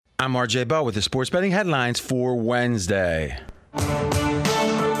I'm RJ Bell with the sports betting headlines for Wednesday.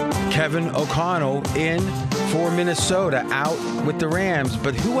 Kevin O'Connell in for Minnesota, out with the Rams.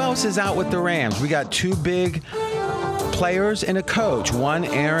 But who else is out with the Rams? We got two big players and a coach. One,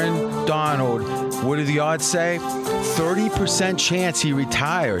 Aaron Donald. What do the odds say? 30% chance he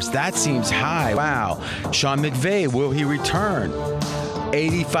retires. That seems high. Wow. Sean McVay, will he return?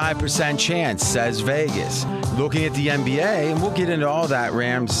 85% chance, says Vegas. Looking at the NBA, and we'll get into all that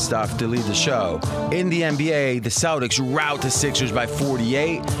Rams stuff to lead the show. In the NBA, the Celtics rout the Sixers by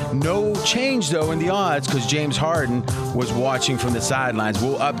 48. No change, though, in the odds because James Harden was watching from the sidelines.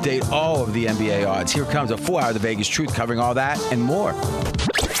 We'll update all of the NBA odds. Here comes a full hour of the Vegas Truth covering all that and more.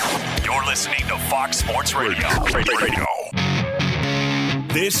 You're listening to Fox Sports Radio.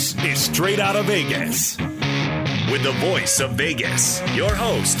 This is Straight Out of Vegas. With the voice of Vegas, your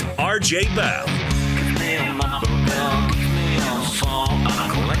host, RJ Bell. Give me a number, girl. Give me your phone. I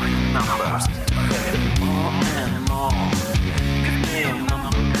collect numbers. More and more. Give me a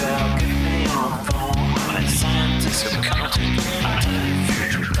number, girl. Give me your phone. I'm a scientist of counting. I tell you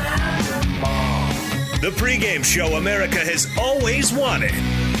future more. The pregame show America has always wanted.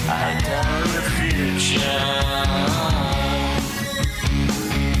 I tell the future.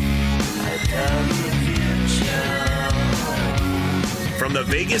 I tell the future. From the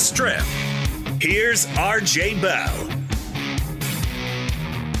Vegas Strip, here's RJ Bell.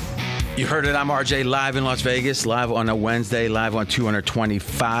 You heard it. I'm RJ, live in Las Vegas, live on a Wednesday, live on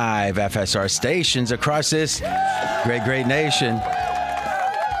 225 FSR stations across this great nation.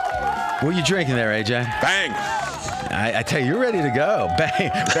 What are you drinking there, AJ? Bang. I tell you, you're ready to go.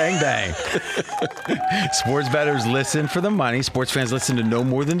 Bang, bang, bang. Sports bettors listen for the money. Sports fans listen to no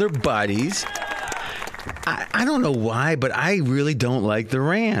more than their buddies. I don't know why, but I really don't like the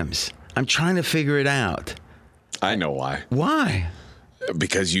Rams. I'm trying to figure it out. I know why. Why?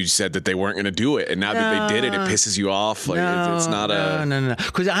 Because you said that they weren't going to do it, and now that they did it, it pisses you off. Like it's not No.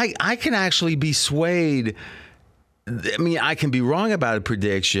 Because I can actually be swayed. I mean, I can be wrong about a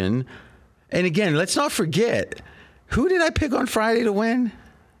prediction. And again, let's not forget, who did I pick on Friday to win?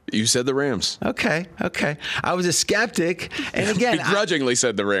 You said the Rams. Okay. I was a skeptic, and again, begrudgingly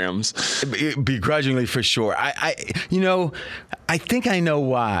said the Rams. Begrudgingly for sure. I think I know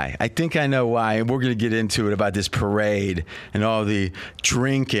why. And we're going to get into it about this parade and all the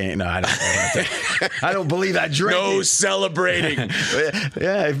drinking. No, I don't believe that drinking. No celebrating.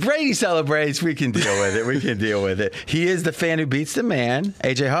 Yeah, if Brady celebrates, we can deal with it. He is the fan who beats the man.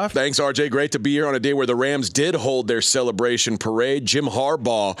 AJ Huff. Thanks, RJ. Great to be here on a day where the Rams did hold their celebration parade. Jim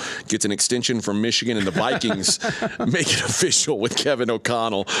Harbaugh gets an extension from Michigan, and the Vikings make it official with Kevin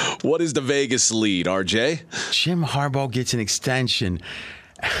O'Connell. What is the Vegas lead, RJ? Jim Harbaugh gets an extension.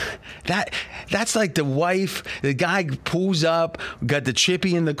 That's like the wife, the guy pulls up, got the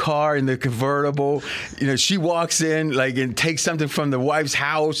chippy in the car in the convertible. You know, she walks in like and takes something from the wife's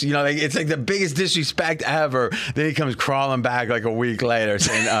house. You know, like it's like the biggest disrespect ever. Then he comes crawling back like a week later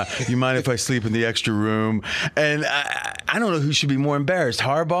saying, "You mind if I sleep in the extra room?" And I don't know who should be more embarrassed,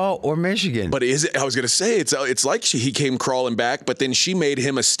 Harbaugh or Michigan. But is it? I was going to say it's like he came crawling back, but then she made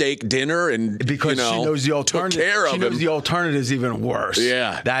him a steak dinner and because she knows the alternative. Took care of him. She knows the alternative is even worse.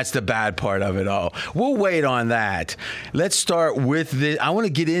 Yeah. That's the bad part of it all. We'll wait on that. Let's start with this. I want to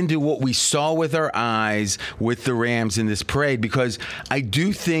get into what we saw with our eyes with the Rams in this parade, because I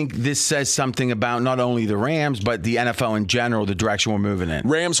do think this says something about not only the Rams, but the NFL in general, the direction we're moving in.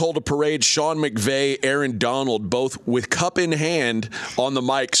 Rams hold a parade. Sean McVay, Aaron Donald, both with cup in hand on the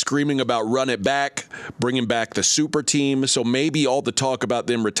mic, screaming about run it back, bringing back the super team. So maybe all the talk about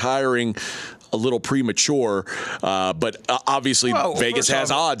them retiring a little premature, but obviously Vegas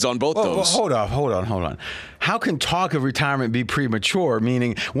has odds on both those. Hold on. How can talk of retirement be premature?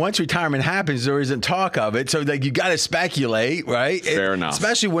 Meaning, once retirement happens, there isn't talk of it. So, like, you got to speculate, right? Fair enough.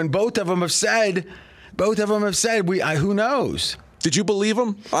 Especially when both of them have said, who knows? Did you believe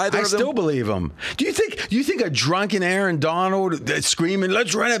him? I still believe him. Do you think a drunken Aaron Donald screaming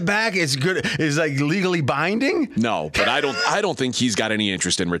 "Let's run it back" is like legally binding? No, but I don't think he's got any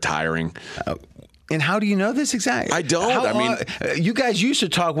interest in retiring. And how do you know this exactly? I don't. You guys used to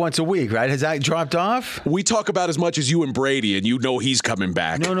talk once a week, right? Has that dropped off? We talk about as much as you and Brady, and you know he's coming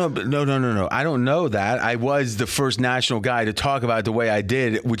back. No. I don't know that. I was the first national guy to talk about it the way I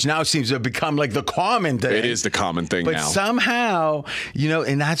did, which now seems to have become like the common thing. It is the common thing now. But somehow,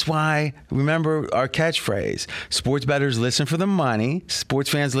 and that's why, remember our catchphrase, sports bettors listen for the money, sports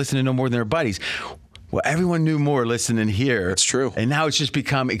fans listen to no more than their buddies. Well, everyone knew more listening here. That's true. And now it's just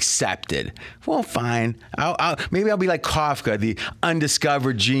become accepted. Well, fine. Maybe I'll be like Kafka, the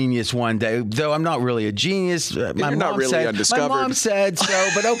undiscovered genius one day, though I'm not really a genius. You're not really undiscovered. My mom said so,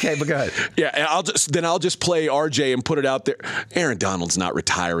 but okay, but go ahead. Yeah, and I'll just play RJ and put it out there. Aaron Donald's not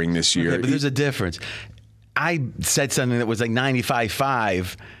retiring this year. Okay, but there's a difference. I said something that was like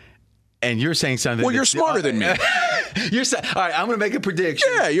 95.5. And you're saying something. Well, you're smarter than me. You're saying, all right, I'm going to make a prediction.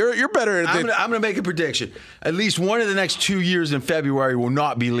 Yeah, you're better. I'm going to make a prediction. At least one of the next 2 years in February will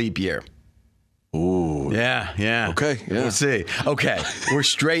not be leap year. Ooh. Yeah. Okay, yeah. We'll see. Okay, we're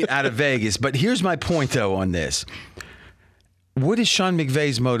straight out of Vegas. But here's my point, though, on this. What is Sean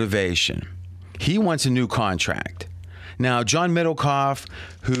McVay's motivation? He wants a new contract. Now, John Middlecoff,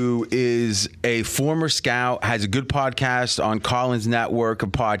 who is a former scout, has a good podcast on Collins Network, a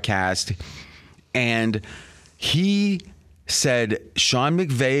podcast, and he said Sean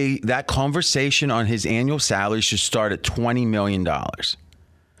McVay, that conversation on his annual salary should start at $20 million.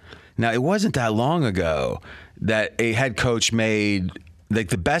 Now, it wasn't that long ago that a head coach made, like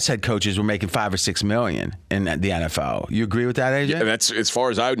the best head coaches were making $5 or $6 million in the NFL. You agree with that, AJ? Yeah, that's as far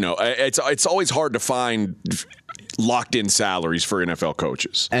as I know. It's always hard to find locked in salaries for NFL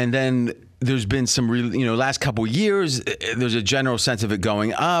coaches. And then there's been some, last couple of years, there's a general sense of it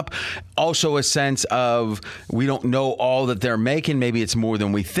going up. Also a sense of we don't know all that they're making. Maybe it's more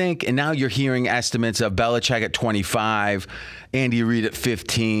than we think. And now you're hearing estimates of Belichick at 25, Andy Reid at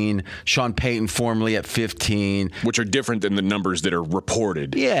 15, Sean Payton formerly at 15. Which are different than the numbers that are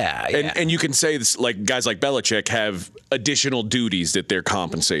reported. Yeah. And you can say this, like guys like Belichick have additional duties that they're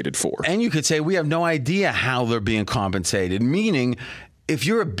compensated for. And you could say we have no idea how they're being compensated, meaning if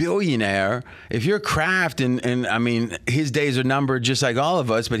you're a billionaire, if you're Kraft, and I mean, his days are numbered just like all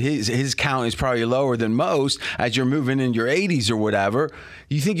of us, but his count is probably lower than most as you're moving in your 80s or whatever.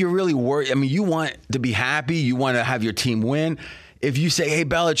 You think you're really worried? I mean, you want to be happy. You want to have your team win. If you say, hey,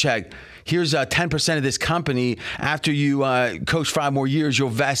 Belichick, here's 10% of this company. After you coach 5 more years, you'll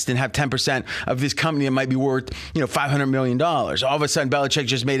vest and have 10% of this company that might be worth, $500 million. All of a sudden, Belichick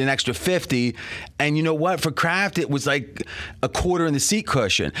just made an extra 50. And you know what? For Kraft, it was like a quarter in the seat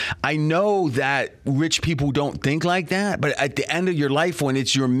cushion. I know that rich people don't think like that, but at the end of your life, when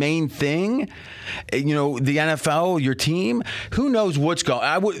it's your main thing, the NFL, your team, who knows what's going?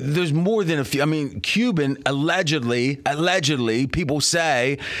 There's more than a few. I mean, Cuban allegedly, people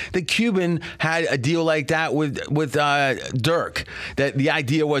say that Cuban had a deal like that with Dirk. That the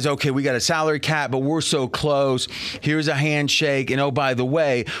idea was, okay, we got a salary cap, but we're so close. Here's a handshake, and oh, by the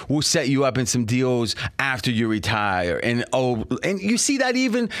way, we'll set you up in some deals after you retire. And you see that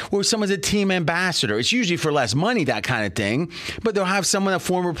even where someone's a team ambassador. It's usually for less money, that kind of thing. But they'll have a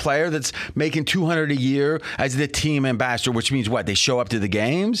former player that's making $200 a year as the team ambassador, which means what? They show up to the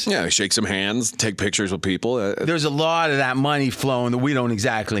games? Yeah, they shake some hands, take pictures with people. There's a lot of that money flowing that we don't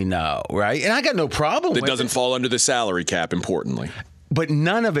exactly know, right? And I got no problem with it. That doesn't fall under the salary cap, importantly. But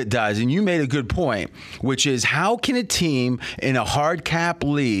none of it does. And you made a good point, which is how can a team in a hard cap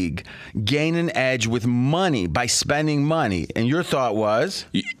league gain an edge with money by spending money? And your thought was?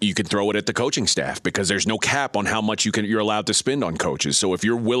 You can throw it at the coaching staff because there's no cap on how much you're allowed to spend on coaches. So if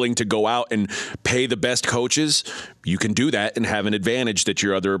you're willing to go out and pay the best coaches, you can do that and have an advantage that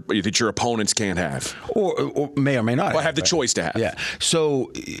your opponents can't have. Or may or may not. Or have the choice to have. Yeah.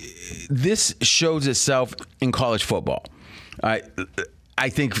 So this shows itself in college football. I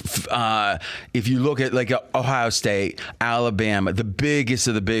think if you look at like Ohio State, Alabama, the biggest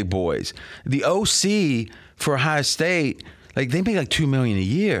of the big boys, the OC for Ohio State, like they make like $2 million a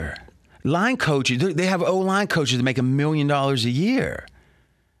year. Line coaches, they have O-line coaches that make $1 million a year.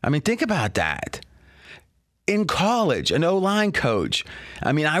 I mean, think about that. In college, an O-line coach.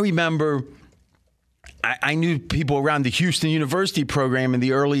 I mean, I remember I knew people around the Houston University program in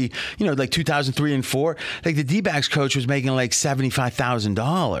the early, like 2003 and 4. Like the D-backs coach was making like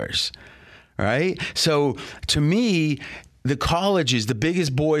 $75,000, right? So to me, the colleges, the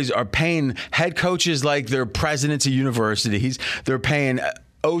biggest boys are paying head coaches like they're presidents of universities. They're paying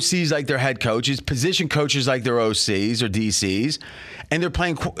OCs like their head coaches, position coaches like their OCs or DCs, and they're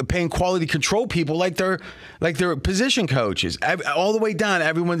paying quality control people like they're position coaches, all the way down.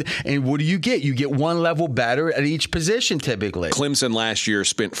 Everyone, and what do? You get one level better at each position typically. Clemson last year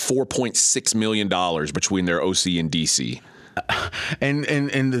spent $4.6 million between their OC and DC. and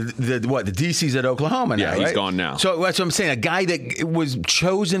the DC's at Oklahoma now. Yeah, he's right? gone now. So that's what I'm saying. A guy that was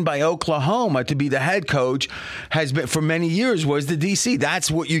chosen by Oklahoma to be the head coach has been for many years was the DC. That's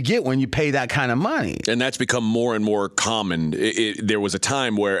what you get when you pay that kind of money. And that's become more and more common. There was a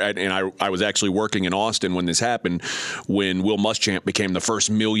time where, and I was actually working in Austin when this happened, when Will Muschamp became the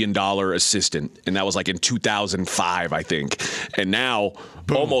first $1 million assistant, and that was like in 2005, I think. And now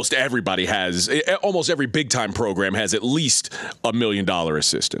almost every big time program has at least $1 million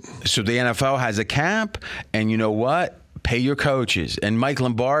assistant. So the NFL has a cap, and you know what? Pay your coaches. And Mike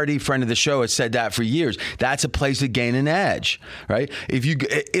Lombardi, friend of the show, has said that for years. That's a place to gain an edge, right? If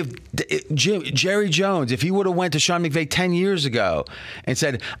Jerry Jones, if he would have went to Sean McVay 10 years ago and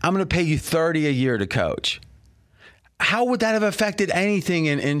said, I'm going to pay you $30 a year to coach, how would that have affected anything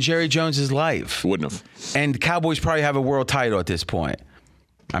in Jerry Jones's life? Wouldn't have. And the Cowboys probably have a world title at this point.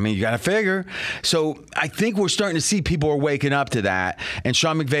 I mean, you got to figure. So I think we're starting to see people are waking up to that. And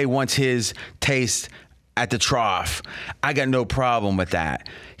Sean McVay wants his taste at the trough. I got no problem with that.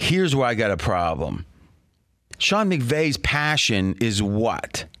 Here's where I got a problem. Sean McVay's passion is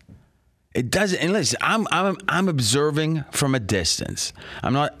what? It doesn't. And listen, I'm observing from a distance.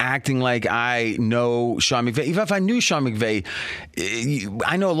 I'm not acting like I know Sean McVay. Even if I knew Sean McVay,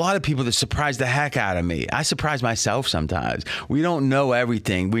 I know a lot of people that surprise the heck out of me. I surprise myself sometimes. We don't know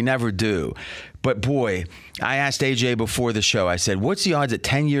everything. We never do. But boy, I asked AJ before the show, I said, what's the odds that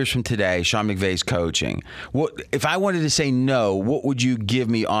 10 years from today, Sean McVay's coaching? What if I wanted to say no, what would you give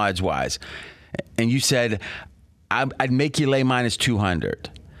me odds-wise? And you said, I'd make you lay minus 200.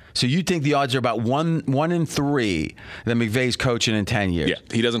 So you think the odds are about 1 in 3 that McVay's coaching in 10 years? Yeah,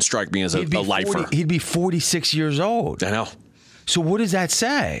 he doesn't strike me as a lifer. He'd be 46 years old. I know. So what does that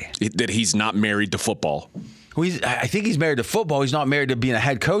say? That he's not married to football. Well, I think he's married to football. He's not married to being a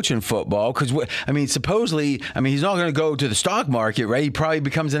head coach in football because, supposedly, he's not going to go to the stock market, right? He probably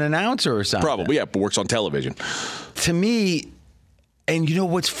becomes an announcer or something. Probably, yeah, but works on television. To me, and you know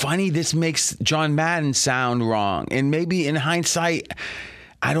what's funny? This makes John Madden sound wrong. And maybe in hindsight,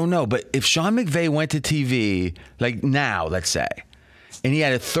 I don't know. But if Sean McVay went to TV, like now, let's say, and he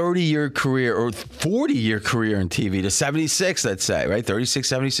had a 30-year career or 40-year career in TV to 76, let's say, right? 36,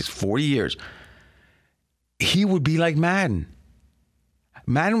 76, 40 years. He would be like Madden.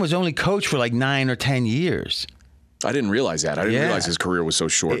 Madden was only coached for like 9 or 10 years. I didn't realize that. I didn't realize his career was so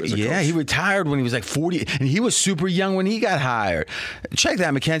short as a coach. Yeah, he retired when he was like 40, and he was super young when he got hired. Check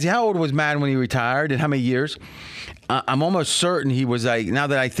that, Mackenzie. How old was Madden when he retired, and how many years? I'm almost certain he was like, now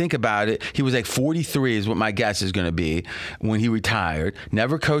that I think about it, he was like 43 is what my guess is going to be when he retired.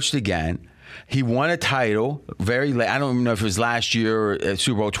 Never coached again. He won a title very late. I don't even know if it was last year or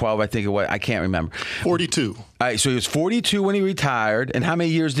Super Bowl 12. I think it was. I can't remember. 42. All right, so he was 42 when he retired. And how many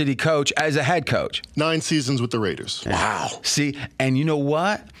years did he coach as a head coach? 9 seasons with the Raiders. Wow. See, and you know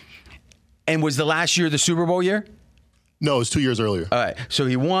what? And was the last year the Super Bowl year? No, it was 2 years earlier. All right. So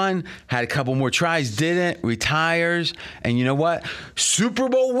he won, had a couple more tries, didn't, retires. And you know what? Super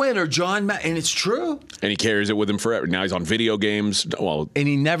Bowl winner, John Madden. And it's true. And he carries it with him forever. Now he's on video games. Well, and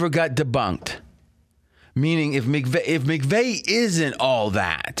he never got debunked. Meaning if McVay isn't all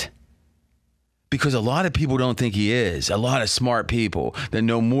that, because a lot of people don't think he is, a lot of smart people that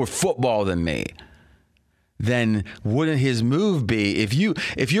know more football than me, then wouldn't his move be if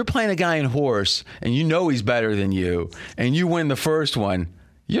you're playing a guy in horse and you know he's better than you and you win the first one,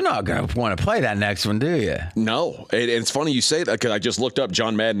 you're not going to want to play that next one, do you? No. And it's funny you say that because I just looked up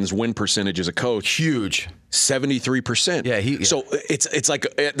John Madden's win percentage as a coach. Huge. 73%. Yeah. So it's like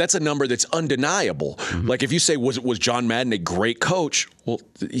that's a number that's undeniable. Mm-hmm. Like if you say was John Madden a great coach? Well,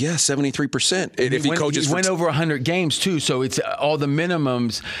 yeah, 73%. If he coaches, he went over 100 games too. So it's all the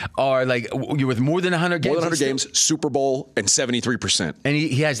minimums are like you're with more than 100 games. More than 100 games, Super Bowl, and 73%. And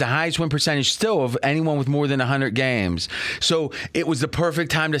he has the highest win percentage still of anyone with more than 100 games. So it was the perfect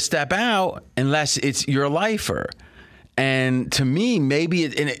time to step out, unless you're a lifer. And to me, maybe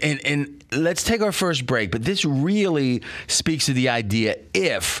and let's take our first break, but this really speaks to the idea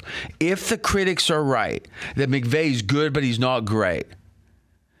if the critics are right that McVay's good but he's not great,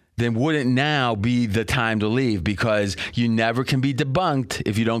 then wouldn't now be the time to leave? Because you never can be debunked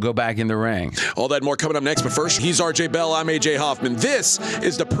if you don't go back in the ring. All that and more coming up next, but first, he's RJ Bell, I'm AJ Hoffman. This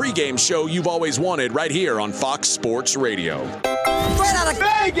is the pregame show you've always wanted right here on Fox Sports Radio. Straight out of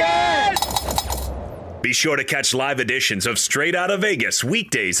Vegas! Be sure to catch live editions of Straight Outta Vegas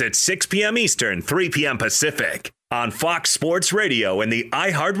weekdays at 6 p.m. Eastern, 3 p.m. Pacific on Fox Sports Radio and the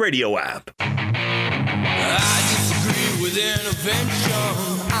iHeartRadio app. I disagree with intervention.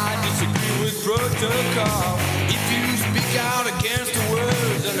 I disagree with protocol. If you speak out against the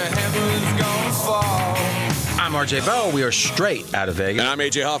words, then the heavens gonna fall. I'm RJ Bell. We are straight out of Vegas. And I'm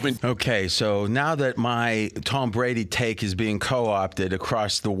AJ Hoffman. Okay, so now that my Tom Brady take is being co-opted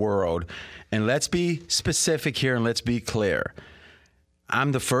across the world, and let's be specific here and let's be clear.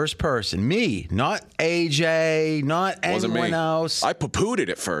 I'm the first person, me, not AJ, not anyone else. I poo-pooed it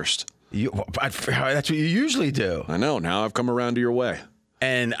at first. That's what you usually do. I know. Now I've come around to your way.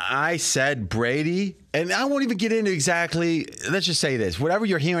 And I said Brady, and I won't even get into exactly, let's just say this. Whatever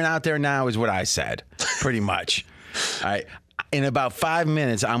you're hearing out there now is what I said, pretty much. In about 5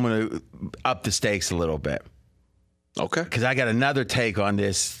 minutes, I'm going to up the stakes a little bit. Okay. Because I got another take on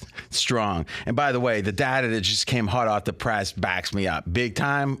this strong. And by the way, the data that just came hot off the press backs me up. Big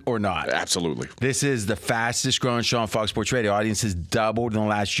time or not? Absolutely. This is the fastest growing show on Fox Sports Radio. Audience has doubled in the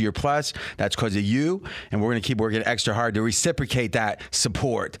last year plus. That's because of you. And we're going to keep working extra hard to reciprocate that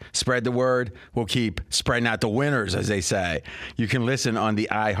support. Spread the word. We'll keep spreading out the winners, as they say. You can listen on the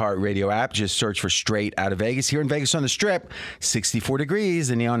iHeartRadio app. Just search for Straight Out of Vegas. Here in Vegas on the Strip, 64 degrees.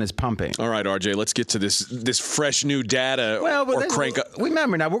 The neon is pumping. All right, RJ, let's get to this fresh new data or crank up.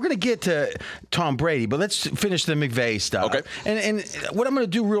 Remember, now we're going to get to Tom Brady, but let's finish the McVay stuff. Okay. And what I'm going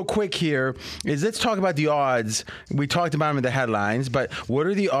to do real quick here is let's talk about the odds. We talked about them in the headlines, but what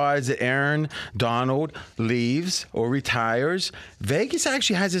are the odds that Aaron Donald leaves or retires? Vegas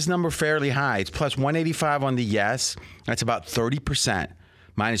actually has this number fairly high. It's plus 185 on the yes. That's about 30%.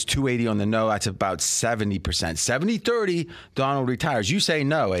 Minus 280 on the no. That's about 70%. 70-30, Donald retires. You say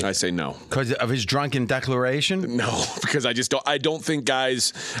no, eh? I say no. Because of his drunken declaration? No, because I don't think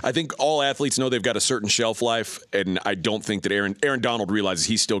guys, I think all athletes know they've got a certain shelf life, and I don't think that Aaron Donald realizes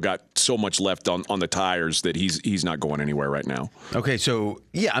he's still got so much left on the tires that he's not going anywhere right now. Okay, so,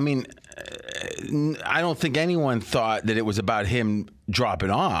 yeah, I mean, I don't think anyone thought that it was about him dropping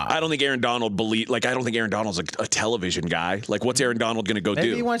off. I don't think Aaron Donald I don't think Aaron Donald's a television guy. Like, what's Aaron Donald going to go do?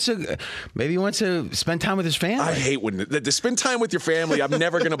 Maybe he wants to spend time with his family. I hate when to spend time with your family. I'm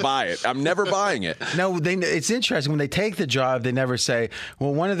never going to buy it. I'm never buying it. No, it's interesting when they take the job. They never say,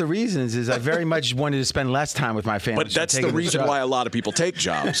 "Well, one of the reasons is I very much wanted to spend less time with my family." But that's the reason why a lot of people take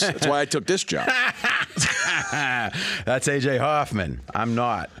jobs. That's why I took this job. That's AJ Hoffman. I'm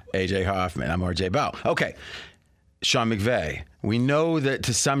not AJ Hoffman. I'm RJ Bell. Okay. Sean McVay. We know that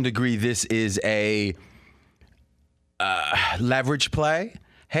to some degree this is a leverage play.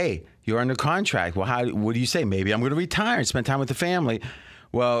 Hey, you're under contract. Well, what do you say? Maybe I'm going to retire and spend time with the family.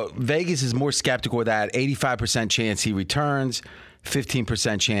 Well, Vegas is more skeptical of that. 85% chance he returns,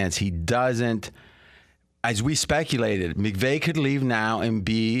 15% chance he doesn't. As we speculated, McVay could leave now and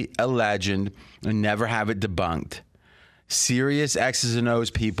be a legend and never have it debunked. Serious X's and O's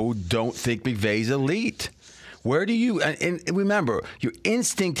people don't think McVay's elite. Where do you, and remember, your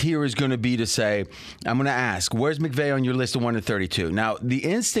instinct here is going to be to say, I'm going to ask, where's McVay on your list of 1 to 32? Now, the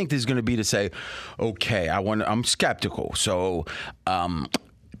instinct is going to be to say, okay, I'm skeptical. So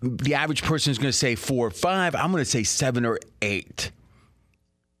the average person is going to say 4 or 5. I'm going to say 7 or 8.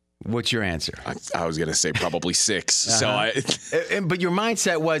 What's your answer? I was going to say probably 6. Uh-huh. But your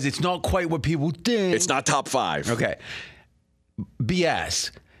mindset was it's not quite what people think. It's not top 5. Okay. BS.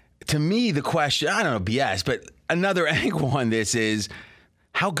 To me, the question, I don't know BS, but another angle on this is,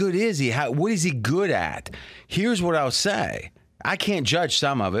 how good is he? What is he good at? Here's what I'll say. I can't judge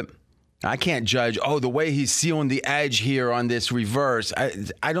some of it. I can't judge, the way he's sealing the edge here on this reverse.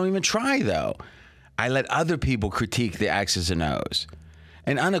 I don't even try, though. I let other people critique the X's and O's.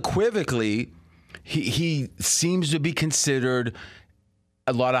 And unequivocally, he seems to be considered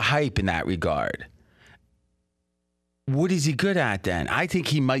a lot of hype in that regard. What is he good at then? I think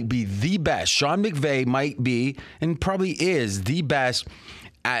he might be the best. Sean McVay might be, and probably is, the best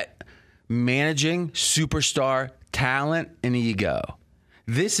at managing superstar talent and ego.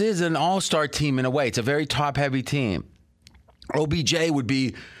 This is an all-star team in a way. It's a very top-heavy team. OBJ would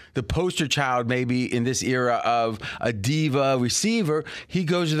be the poster child maybe in this era of a diva receiver. He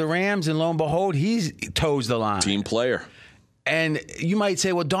goes to the Rams, and lo and behold, he toes the line. Team player. And you might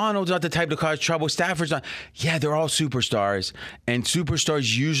say, well, Donald's not the type to cause trouble. Stafford's not. Yeah, they're all superstars. And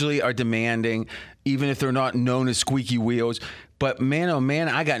superstars usually are demanding, even if they're not known as squeaky wheels. But man, oh man,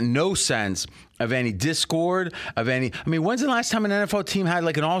 I got no sense of any discord, when's the last time an NFL team had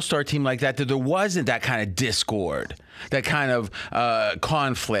like an all-star team like that there wasn't that kind of discord, that kind of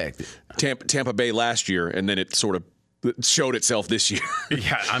conflict? Tampa Bay last year, and then it sort of showed itself this year.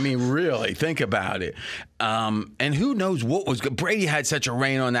 Yeah, really, think about it. And who knows what was good. Brady had such a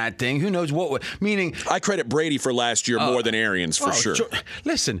reign on that thing. Who knows what was, meaning... I credit Brady for last year more than Arians, for sure.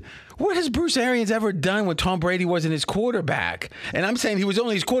 Listen, What has Bruce Arians ever done when Tom Brady wasn't his quarterback? And I'm saying he was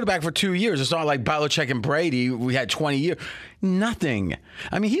only his quarterback for 2 years. It's not like Belichick and Brady. We had 20 years. Nothing.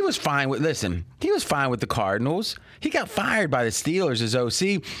 I mean, he was fine with the Cardinals. He got fired by the Steelers as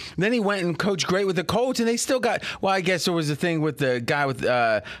OC. Then he went and coached great with the Colts, and they still got, well, I guess there was a thing with the guy with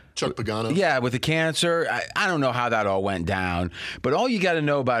Chuck Pagano. Yeah, with the cancer. I don't know how that all went down. But all you got to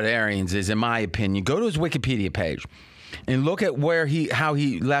know about Arians is, in my opinion, go to his Wikipedia page and look at how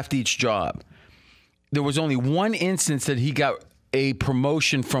he left each job. There was only one instance that he got a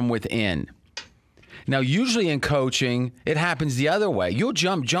promotion from within. Now, usually in coaching, it happens the other way. You'll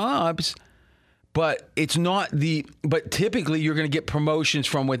jump jobs, but typically you're going to get promotions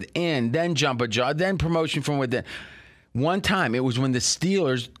from within, then jump a job, then promotion from within. One time, it was when the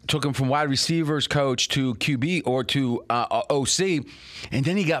Steelers took him from wide receivers coach to QB or to OC, and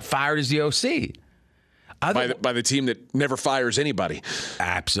then he got fired as the OC. By the team that never fires anybody.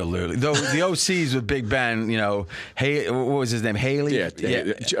 Absolutely. Though the OCs with Big Ben, what was his name? Haley?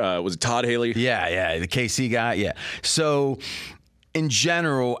 Yeah. Was it Todd Haley? Yeah, the KC guy. Yeah. So, in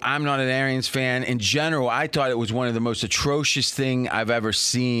general, I'm not an Arians fan. In general, I thought it was one of the most atrocious thing I've ever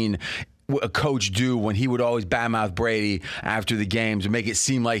seen a coach do when he would always badmouth Brady after the games and make it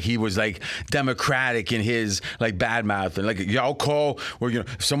seem like he was like democratic in his like badmouth and like, y'all call or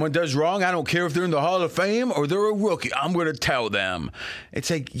if someone does wrong, I don't care if they're in the Hall of Fame or they're a rookie, I'm going to tell them. It's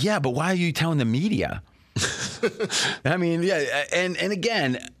like, yeah, but why are you telling the media? I mean, yeah, and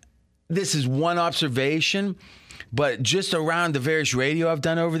again, this is one observation. But just around the various radio I've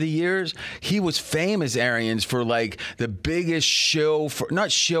done over the years, he was famous, Arians, for like the biggest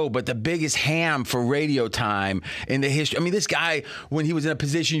but the biggest ham for radio time in the history. I mean, this guy, when he was in a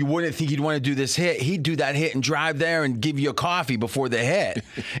position you wouldn't think he'd want to do this hit, he'd do that hit and drive there and give you a coffee before the hit.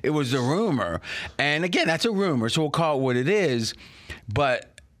 It was a rumor. And again, that's a rumor, so we'll call it what it is.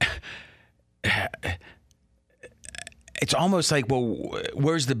 But it's almost like, well,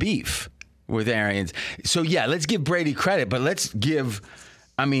 where's the beef with Arians? So, yeah, let's give Brady credit, but let's give,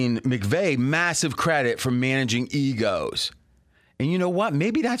 McVay massive credit for managing egos. And you know what?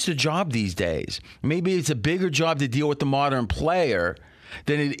 Maybe that's the job these days. Maybe it's a bigger job to deal with the modern player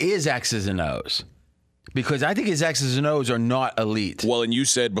than it is X's and O's. Because I think his X's and O's are not elite. Well, and you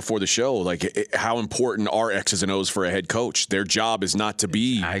said before the show, like, how important are X's and O's for a head coach? Their job is not to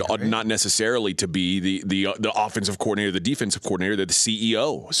be, not necessarily to be the offensive coordinator, the defensive coordinator, they're the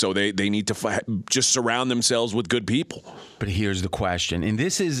CEO. So they need to just surround themselves with good people. But here's the question, and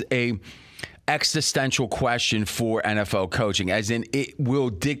this is a existential question for NFL coaching, as in it will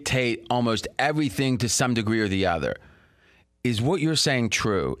dictate almost everything to some degree or the other. Is what you're saying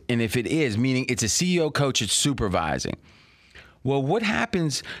true? And if it is, meaning it's a CEO coach that's supervising, well, what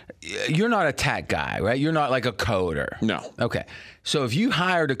happens? You're not a tech guy, right? You're not like a coder. No. Okay. So if you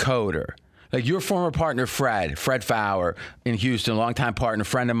hired a coder, like your former partner, Fred Fowler in Houston, longtime partner,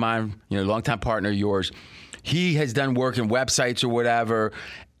 friend of mine, longtime partner of yours, he has done work in websites or whatever,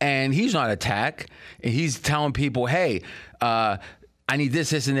 and he's not a tech, and he's telling people, hey, I need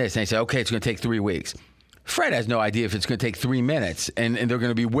this, and this. And they say, okay, it's going to take 3 weeks. Fred has no idea if it's going to take 3 minutes and they're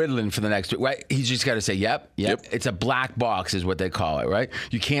going to be whittling for the next week, right? He's just got to say, yep. It's a black box is what they call it, right?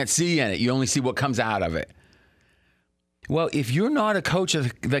 You can't see in it. You only see what comes out of it. Well, if you're not a coach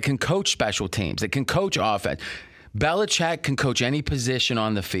that can coach special teams, that can coach offense, Belichick can coach any position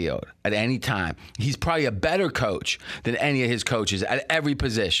on the field at any time. He's probably a better coach than any of his coaches at every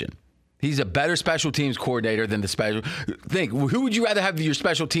position. He's a better special teams coordinator than the special. Think, who would you rather have your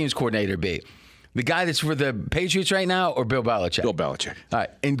special teams coordinator be? The guy that's for the Patriots right now or Bill Belichick? Bill Belichick. All right.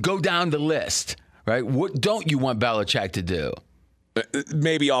 And go down the list, right? What don't you want Belichick to do?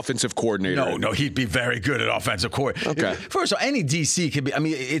 Maybe offensive coordinator. No, he'd be very good at offensive coordinator. Okay. First of all, any DC could be,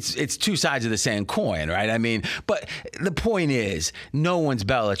 it's two sides of the same coin, right? But the point is, no one's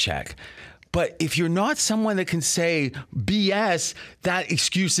Belichick. But if you're not someone that can say BS, that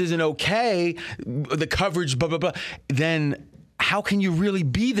excuse isn't okay, the coverage, blah, blah, blah, then how can you really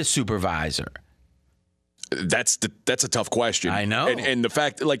be the supervisor? That's a tough question. I know. And the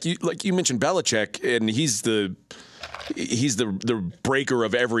fact, like you mentioned Belichick, and he's the breaker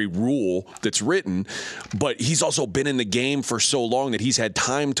of every rule that's written, but he's also been in the game for so long that he's had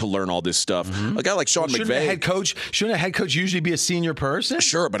time to learn all this stuff. Mm-hmm. A guy like Sean McVay. Shouldn't a head coach usually be a senior person?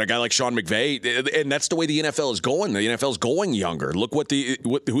 Sure, but a guy like Sean McVay, and that's the way the NFL is going. The NFL is going younger. Look who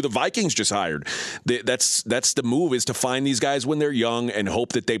the Vikings just hired. That's the move, is to find these guys when they're young and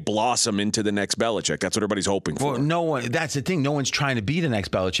hope that they blossom into the next Belichick. That's what everybody's hoping for. Well, that's the thing. No one's trying to be the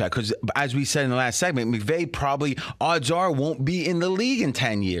next Belichick because, as we said in the last segment, McVay probably odds are won't be in the league in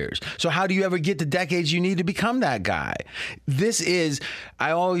 10 years. So how do you ever get the decades you need to become that guy? This is,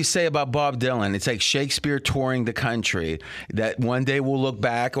 I always say about Bob Dylan, it's like Shakespeare touring the country, that one day we'll look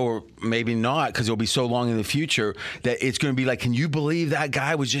back, or maybe not, because it'll be so long in the future, that it's going to be like, can you believe that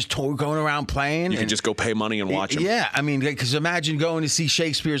guy was just going around playing? You can just go pay money and watch him. Yeah, I mean, because imagine going to see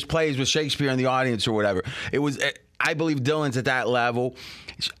Shakespeare's plays with Shakespeare in the audience or whatever. It was, I believe Dylan's at that level.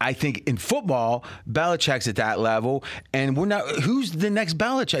 I think in football, Belichick's at that level, and we're not. Who's the next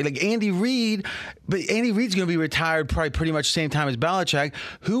Belichick? Like Andy Reid, but Andy Reid's going to be retired probably pretty much the same time as Belichick.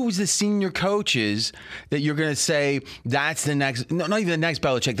 Who's the senior coaches that you're going to say that's the next? No, not even the next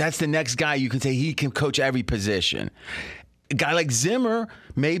Belichick. That's the next guy you can say he can coach every position. A guy like Zimmer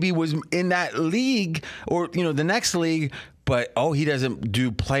maybe was in that league, or the next league. But, he doesn't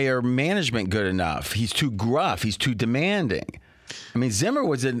do player management good enough. He's too gruff. He's too demanding. I mean, Zimmer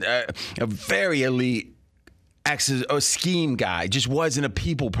was a very elite scheme guy, just wasn't a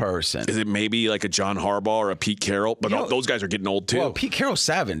people person. Is it maybe like a John Harbaugh or a Pete Carroll? But those guys are getting old too. Well, Pete Carroll's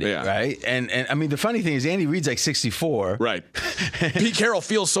 70, right? And I mean, the funny thing is Andy Reid's like 64. Right. Pete Carroll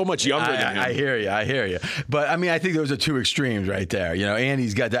feels so much younger than him. I hear you. But I mean, I think those are two extremes right there.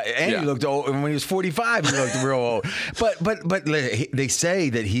 Andy's got that. Andy looked old, and when he was 45, he looked real old. But they say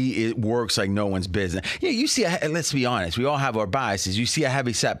that he works like no one's business. Yeah, you see, let's be honest, we all have our biases. You see a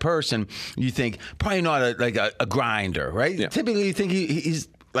heavy set person, you think probably not a grinder, right? Yeah. Typically, you think he's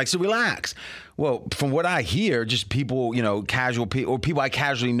likes to relax. Well, from what I hear, just people, casual people, or people I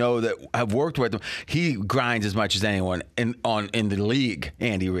casually know that have worked with him, he grinds as much as anyone in the league,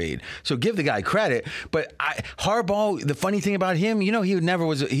 Andy Reid. So give the guy credit. But Harbaugh, the funny thing about him, he never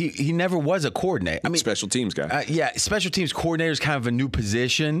was a coordinator. I mean, special teams guy. Special teams coordinator is kind of a new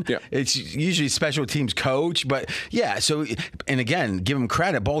position. Yeah. It's usually special teams coach, but yeah. So, and again, give him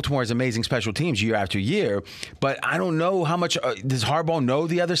credit. Baltimore has amazing special teams year after year, but I don't know how much does Harbaugh know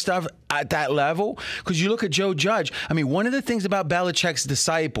the other stuff at that level. Because you look at Joe Judge. I mean, one of the things about Belichick's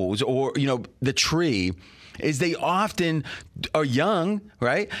disciples, or the tree, is they often are young,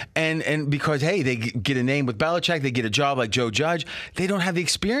 right? And because they get a name with Belichick, they get a job like Joe Judge. They don't have the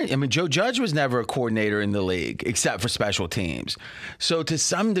experience. I mean, Joe Judge was never a coordinator in the league except for special teams. So to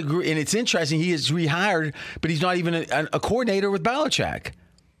some degree, and it's interesting, he is rehired, but he's not even a coordinator with Belichick.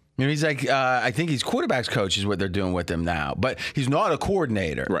 He's like, I think he's quarterback's coach is what they're doing with him now, but he's not a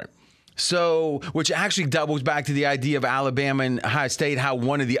coordinator. Right. So, which actually doubles back to the idea of Alabama and Ohio State, how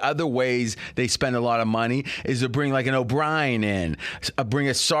one of the other ways they spend a lot of money is to bring like an O'Brien in, bring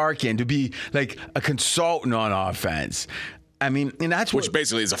a Sark in to be like a consultant on offense. I mean, and that's which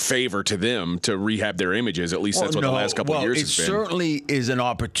basically is a favor to them to rehab their images. At least that's what the last couple of years has been. It certainly is an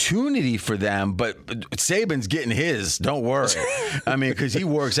opportunity for them, but Saban's getting his. Don't worry. I mean, because he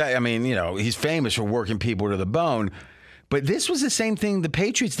works. He's famous for working people to the bone. But this was the same thing the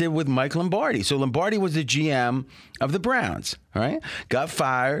Patriots did with Mike Lombardi. So Lombardi was the GM of the Browns, all right? Got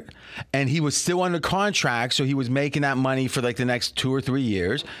fired, and he was still under contract, so he was making that money for like the next 2 or 3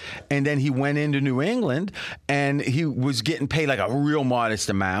 years. And then he went into New England, and he was getting paid like a real modest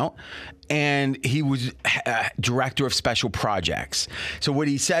amount. And he was director of special projects. So what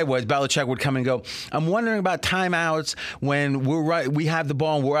he said was Belichick would come and go, I'm wondering about timeouts when we have the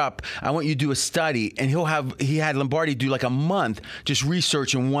ball and we're up. I want you to do a study. And he had Lombardi do like a month just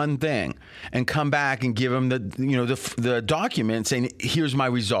researching one thing and come back and give him the document saying, here's my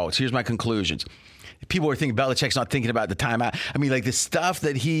results, here's my conclusions. People are thinking Belichick's not thinking about the timeout. I mean, like the stuff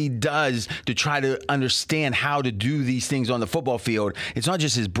that he does to try to understand how to do these things on the football field, it's not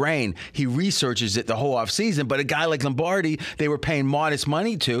just his brain. He researches it the whole offseason. But a guy like Lombardi, they were paying modest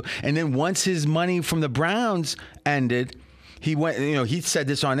money to. And then once his money from the Browns ended, he went, he said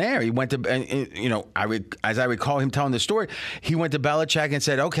this on air. He went to, as I recall him telling the story, he went to Belichick and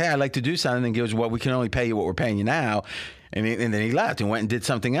said, okay, I'd like to do something. And he goes, well, we can only pay you what we're paying you now. And then he left and went and did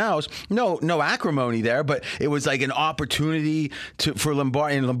something else. No acrimony there, but it was like an opportunity for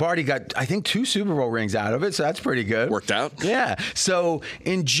Lombardi. And Lombardi got, I think, 2 Super Bowl rings out of it, so that's pretty good. Worked out. Yeah. So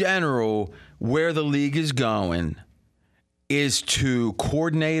in general, where the league is going is to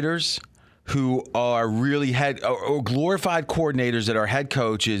coordinators who are really or glorified coordinators that are head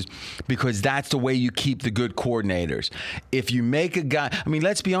coaches, because that's the way you keep the good coordinators. If you make a guy, I mean,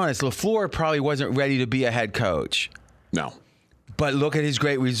 let's be honest, LaFleur probably wasn't ready to be a head coach. No. But look at his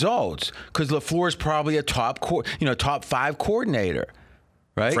great results, because LaFleur is probably a top 5 coordinator,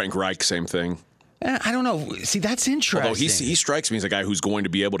 right? Frank Reich, same thing. I don't know. See, that's interesting. Although he strikes me as a guy who's going to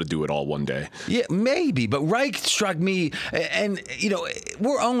be able to do it all one day. Yeah, maybe. But Reich struck me, and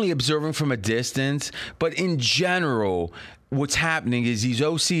we're only observing from a distance. But in general, what's happening is these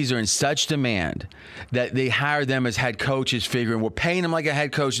OCs are in such demand that they hire them as head coaches, figuring we're paying them like a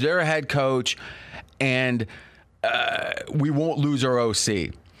head coach. They're a head coach, and we won't lose our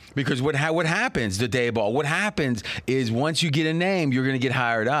OC. Because what happens, the Dayball, what happens is once you get a name, you're going to get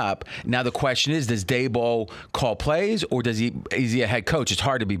hired up. Now the question is, does Dayball call plays or is he a head coach? It's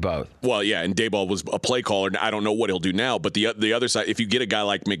hard to be both. Well, yeah, and Dayball was a play caller. I don't know what he'll do now, but the other side, if you get a guy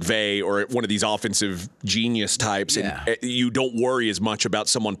like McVay or one of these offensive genius types, and you don't worry as much about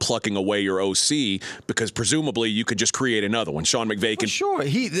someone plucking away your OC because presumably you could just create another one. Sean McVay can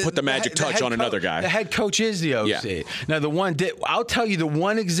put the magic touch on another guy. The head coach is the OC. Yeah. Now, I'll tell you the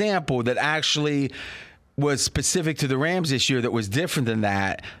one example that actually was specific to the Rams this year that was different than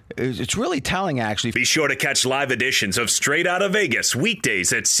that. It's really telling, actually. Be sure to catch live editions of Straight Outta Vegas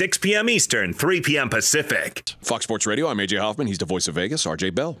weekdays at 6 p.m. Eastern, 3 p.m. Pacific. Fox Sports Radio, I'm AJ Hoffman. He's the voice of Vegas,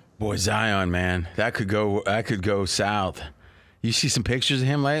 RJ Bell. Boy, Zion, man, that could go south. You see some pictures of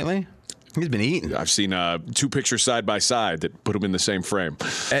him lately? He's been eating. I've seen 2 pictures side by side that put him in the same frame.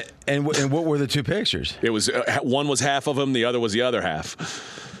 And what were the 2 pictures? It was one was half of him, the other was the other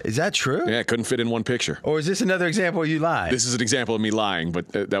half. Is that true? Yeah, it couldn't fit in one picture. Or is this another example of you lying? This is an example of me lying, but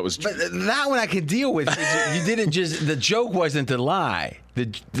that was. But that one I can deal with. You didn't just. The joke wasn't the lie.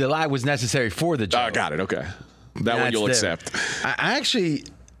 The lie was necessary for the joke. Got it. Okay, that one you'll accept. I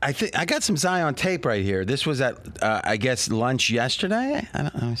think I got some Zion tape right here. This was at I guess lunch yesterday.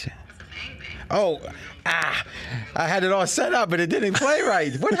 Let me see. I had it all set up, but it didn't play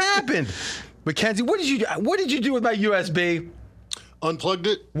right. What happened? Mackenzie, what did you do with my USB? Unplugged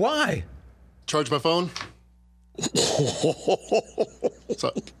it. Why? Charged my phone.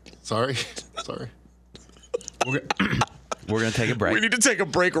 Sorry. We're gonna take a break. We need to take a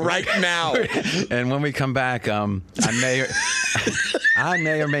break right now. And when we come back, I may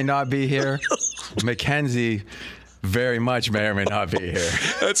or may not be here. Mackenzie very much may or may not be here.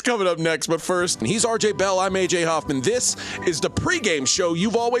 That's coming up next. But first, he's RJ Bell. I'm AJ Hoffman. This is the pregame show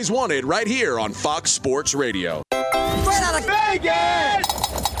you've always wanted right here on Fox Sports Radio. Straight out of Vegas!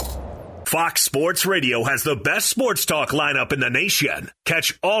 Fox Sports Radio has the best sports talk lineup in the nation.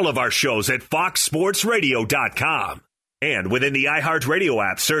 Catch all of our shows at foxsportsradio.com. And within the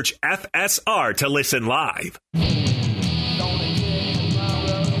iHeartRadio app, search FSR to listen live.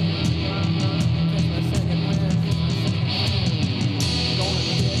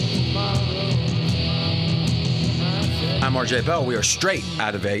 I'm RJ Bell. We are straight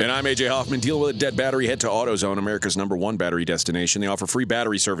out of Vegas. And I'm AJ Hoffman. Dealing with a dead battery? Head to AutoZone, America's #1 battery destination. They offer free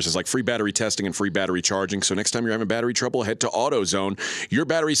battery services like free battery testing and free battery charging. So next time you're having battery trouble, head to AutoZone, your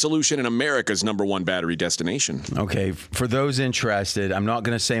battery solution in America's #1 battery destination. Okay, for those interested, I'm not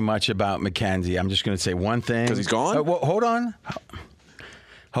going to say much about Mackenzie. I'm just going to say one thing. Because he's gone? Well, hold on.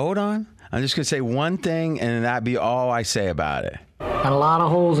 I'm just going to say one thing, and that'd be all I say about it. Got a lot of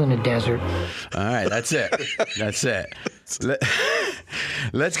holes in the desert. All right, that's it. That's it.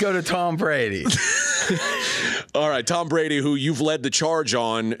 Let's go to Tom Brady. All right, Tom Brady, who you've led the charge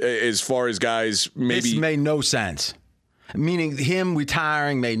on as far as guys maybe. This made no sense. Meaning him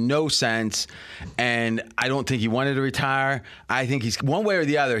retiring made no sense, and I don't think he wanted to retire. I think he's one way or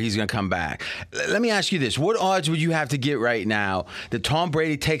the other, he's going to come back. Let me ask you this. What odds would you have to get right now that Tom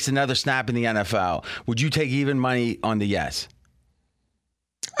Brady takes another snap in the NFL? Would you take even money on the yes?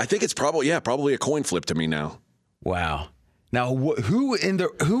 I think it's probably a coin flip to me now. Wow. Now, who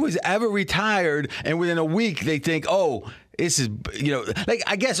has ever retired and within a week they think, oh, this is, like,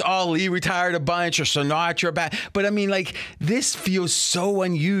 I guess Ali retired a bunch or Sinatra back. But, I mean, like, this feels so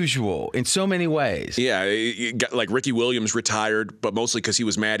unusual in so many ways. Yeah, like Ricky Williams retired, but mostly because he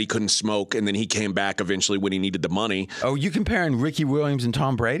was mad he couldn't smoke, and then he came back eventually when he needed the money. Oh, you comparing Ricky Williams and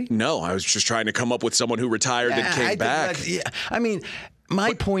Tom Brady? No, I was just trying to come up with someone who retired and came back. I mean,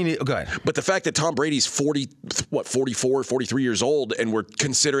 my point is, go ahead. But the fact that Tom Brady's 44, 43 years old, and we're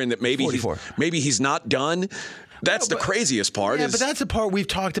considering that maybe he's not done. That's the craziest part. Yeah, but that's the part we've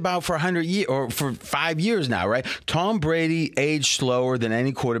talked about for 100 years or for 5 years now, right? Tom Brady aged slower than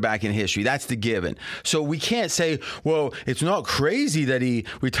any quarterback in history. That's the given. So we can't say, well, it's not crazy that he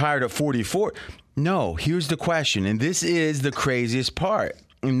retired at 44. No, here's the question, and this is the craziest part.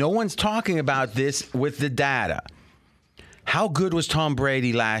 No one's talking about this with the data. How good was Tom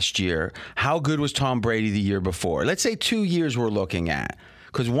Brady last year? How good was Tom Brady the year before? Let's say 2 years we're looking at.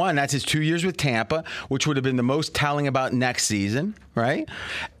 Because one, that's his 2 years with Tampa, which would have been the most telling about next season, right?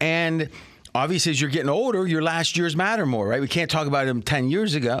 And obviously, as you're getting older, your last years matter more, right? We can't talk about him 10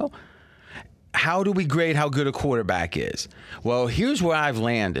 years ago. How do we grade how good a quarterback is? Well, here's where I've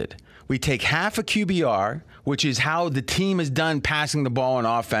landed. We take half a QBR, which is how the team is done passing the ball on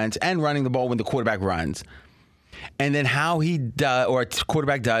offense and running the ball when the quarterback runs. and then how he does, or a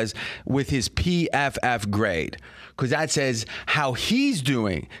quarterback does, with his PFF grade. Because that says how he's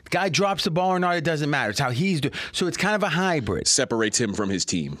doing. The guy drops the ball or not, it doesn't matter. It's how he's doing. So it's kind of a hybrid. Separates him from his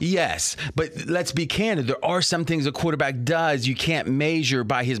team. Yes, but let's be candid. There are some things a quarterback does you can't measure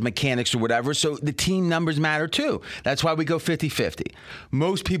by his mechanics or whatever, so the team numbers matter too. That's why we go 50-50.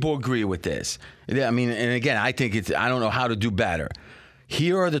 Most people agree with this. I mean, and again, I think I don't know how to do better.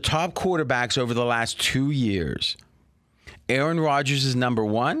 Here are the top quarterbacks over the last 2 years. Aaron Rodgers is number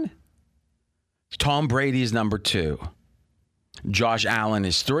 1. Tom Brady is number 2. Josh Allen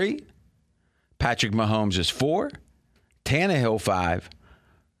is 3. Patrick Mahomes is 4. Tannehill 5.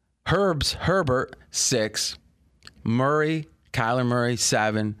 Herbert 6. Kyler Murray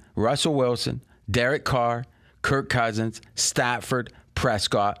 7. Russell Wilson, Derek Carr, Kirk Cousins, Stafford,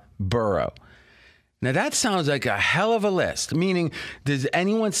 Prescott, Burrow. Now that sounds like a hell of a list. Meaning, does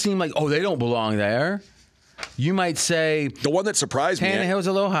anyone seem like, oh, they don't belong there? You might say the one that surprised me. Tannehill's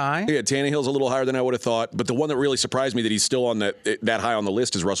a little high. Yeah, Tannehill's a little higher than I would have thought. But the one that really surprised me that he's still on that high on the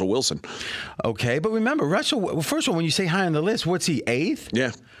list is Russell Wilson. Okay, but remember, Russell. First of all, when you say high on the list, what's he, 8th?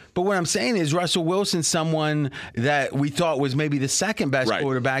 Yeah. But what I'm saying is Russell Wilson's someone that we thought was maybe the second best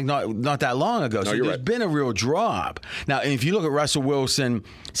quarterback not that long ago. So there's been a real drop. Now, if you look at Russell Wilson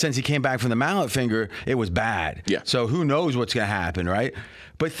since he came back from the mallet finger, it was bad. Yeah. So who knows what's going to happen, right?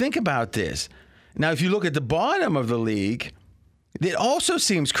 But think about this. Now, if you look at the bottom of the league, it also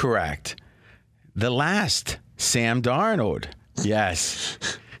seems correct. The last, Sam Darnold. Yes.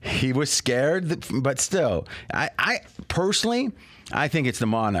 He was scared, but still. I personally, I think it's the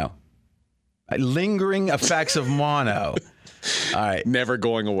mono. Lingering effects of mono. All right. Never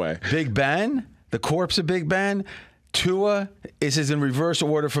going away. Big Ben, the corpse of Big Ben. Tua is in reverse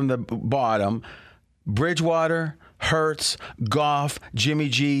order from the bottom. Bridgewater, Hurts, Goff, Jimmy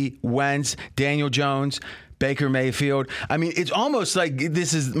G, Wentz, Daniel Jones, Baker Mayfield. I mean, it's almost like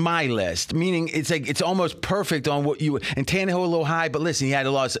this is my list, meaning it's like it's almost perfect on what you – and Tannehill a little high, but listen, he had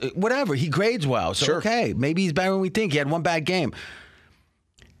a loss. Whatever, he grades well. So, okay, maybe he's better than we think. He had one bad game.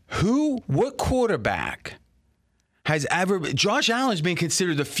 What quarterback has ever – Josh Allen's been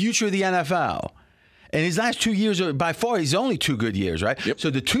considered the future of the NFL. And his last 2 years, by far, he's only 2 good years, right? Yep. So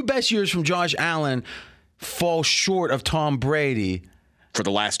the 2 best years from Josh Allen – fall short of Tom Brady. For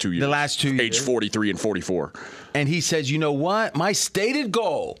the last 2 years. The last 2 years. Age 43 and 44. And he says, you know what? My stated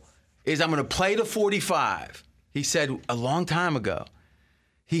goal is I'm going to play to 45. He said a long time ago.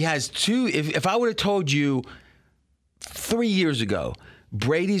 He has 2. If I would have told you 3 years ago,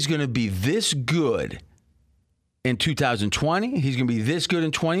 Brady's going to be this good in 2020, he's going to be this good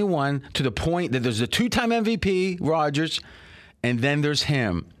in 21, to the point that there's a 2-time MVP, Rodgers, and then there's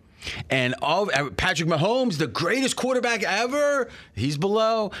him. And Patrick Mahomes, the greatest quarterback ever, he's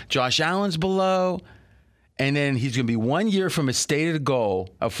below. Josh Allen's below. And then he's going to be 1 year from his stated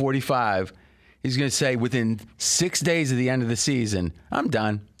goal of 45. He's going to say within 6 days of the end of the season, I'm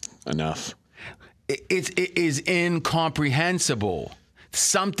done. Enough. It is incomprehensible.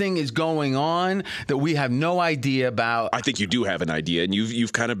 Something is going on that we have no idea about. I think you do have an idea, and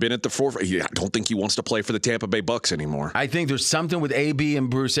you've kind of been at the forefront. I don't think he wants to play for the Tampa Bay Bucks anymore. I think there's something with AB and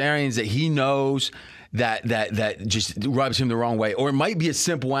Bruce Arians that he knows that just rubs him the wrong way. Or it might be as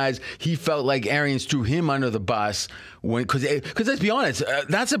simple as he felt like Arians threw him under the bus because let's be honest,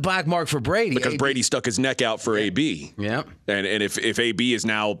 that's a black mark for Brady. Because Brady stuck his neck out for AB. Yeah. And if AB is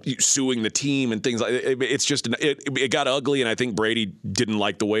now suing the team and things like that, it's just it got ugly, and I think Brady didn't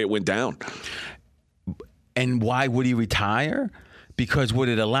like the way it went down. And why would he retire? Because what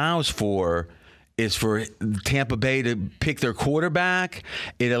it allows for is for Tampa Bay to pick their quarterback.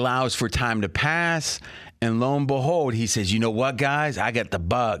 It allows for time to pass. And lo and behold, he says, you know what, guys? I got the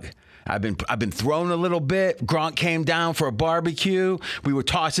bug. I've been thrown a little bit. Gronk came down for a barbecue. We were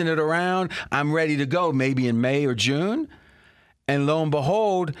tossing it around. I'm ready to go maybe in May or June. And lo and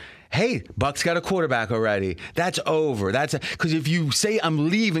behold, hey, Buck's got a quarterback already. That's over. Because if you say I'm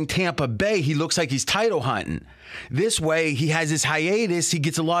leaving Tampa Bay, he looks like he's title hunting. This way, he has this hiatus. He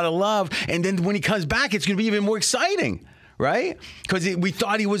gets a lot of love. And then when he comes back, it's going to be even more exciting, right? Because we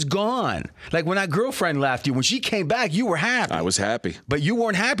thought he was gone. Like when that girlfriend left you, when she came back, you were happy. I was happy. But you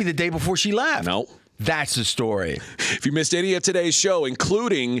weren't happy the day before she left. No. That's the story. If you missed any of today's show,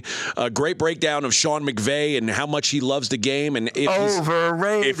 including a great breakdown of Sean McVay and how much he loves the game and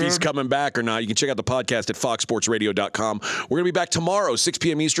if he's coming back or not, you can check out the podcast at foxsportsradio.com. We're going to be back tomorrow, 6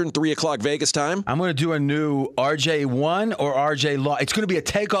 p.m. Eastern, 3 o'clock Vegas time. I'm going to do a new RJ1 or RJ Law. It's going to be a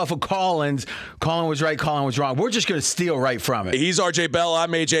takeoff of Collins. Colin was right, Colin was wrong. We're just going to steal right from it. He's RJ Bell.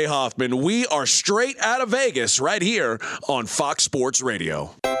 I'm AJ Hoffman. We are straight out of Vegas right here on Fox Sports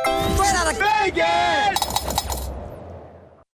Radio. Straight out of Vegas!